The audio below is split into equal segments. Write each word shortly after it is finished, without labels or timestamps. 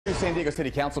San Diego City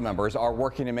Council members are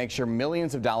working to make sure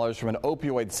millions of dollars from an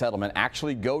opioid settlement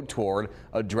actually go toward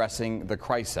addressing the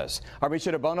crisis. Our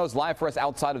Misha DeBono is live for us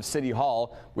outside of City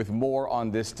Hall with more on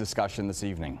this discussion this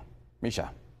evening.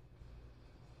 Misha.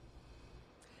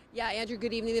 Yeah, Andrew,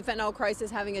 good evening. The fentanyl crisis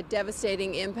having a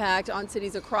devastating impact on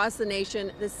cities across the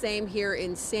nation, the same here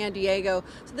in San Diego.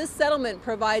 So this settlement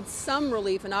provides some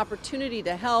relief and opportunity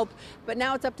to help, but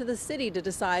now it's up to the city to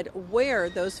decide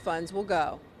where those funds will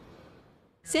go.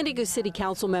 San Diego City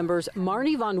Council members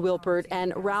Marni von Wilpert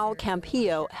and Raul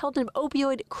Campillo held an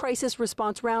opioid crisis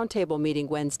response roundtable meeting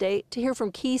Wednesday to hear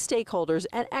from key stakeholders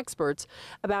and experts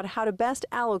about how to best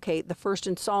allocate the first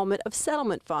installment of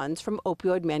settlement funds from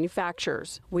opioid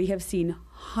manufacturers. We have seen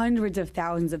hundreds of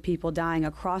thousands of people dying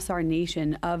across our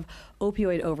nation of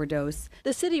opioid overdose.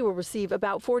 The city will receive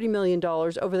about $40 million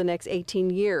over the next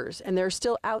 18 years, and there are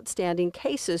still outstanding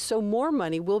cases, so more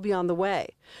money will be on the way.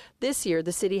 This year,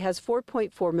 the city has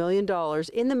 $4.4 million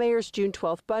in the mayor's June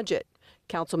 12th budget.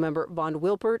 Councilmember von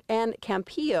Wilpert and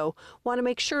Campillo want to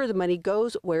make sure the money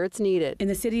goes where it's needed. In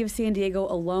the city of San Diego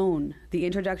alone, the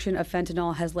introduction of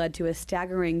fentanyl has led to a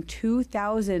staggering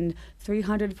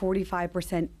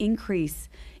 2,345% increase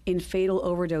in fatal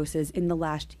overdoses in the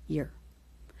last year.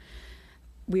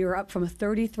 We were up from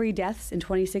 33 deaths in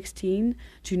 2016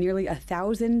 to nearly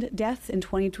 1,000 deaths in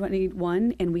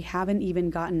 2021, and we haven't even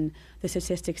gotten the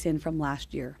statistics in from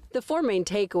last year. The four main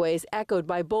takeaways echoed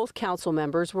by both council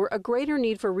members were a greater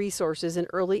need for resources in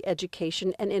early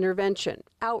education and intervention,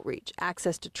 outreach,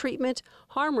 access to treatment,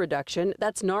 harm reduction,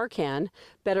 that's Narcan,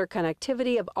 better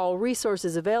connectivity of all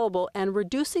resources available, and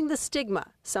reducing the stigma,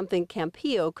 something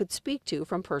Campillo could speak to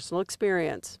from personal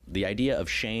experience. The idea of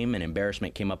shame and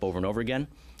embarrassment came up over and over again.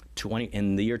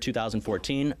 In the year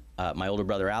 2014, my older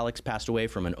brother Alex passed away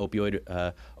from an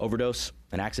opioid overdose,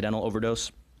 an accidental overdose.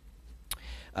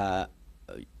 I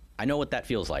know what that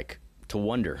feels like, to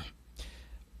wonder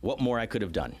what more I could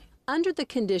have done. Under the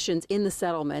conditions in the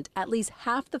settlement, at least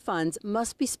half the funds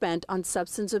must be spent on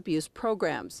substance abuse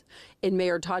programs. In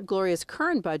Mayor Todd Gloria's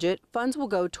current budget, funds will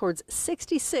go towards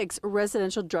 66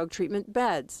 residential drug treatment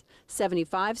beds,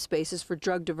 75 spaces for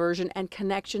drug diversion and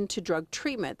connection to drug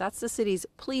treatment, that's the city's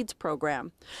PLEADS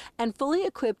program, and fully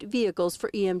equipped vehicles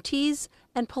for EMTs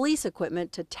and police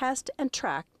equipment to test and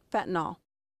track fentanyl.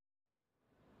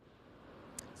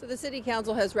 So the City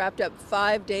Council has wrapped up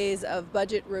 5 days of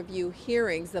budget review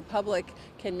hearings. The public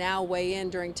can now weigh in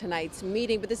during tonight's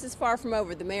meeting, but this is far from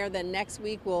over. The mayor then next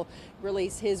week will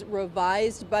release his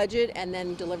revised budget and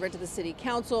then deliver it to the City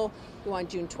Council, who on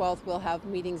June 12th will have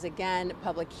meetings again,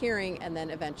 public hearing, and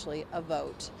then eventually a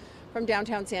vote. From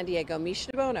downtown San Diego,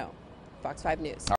 Misha DeBono, Fox 5 News.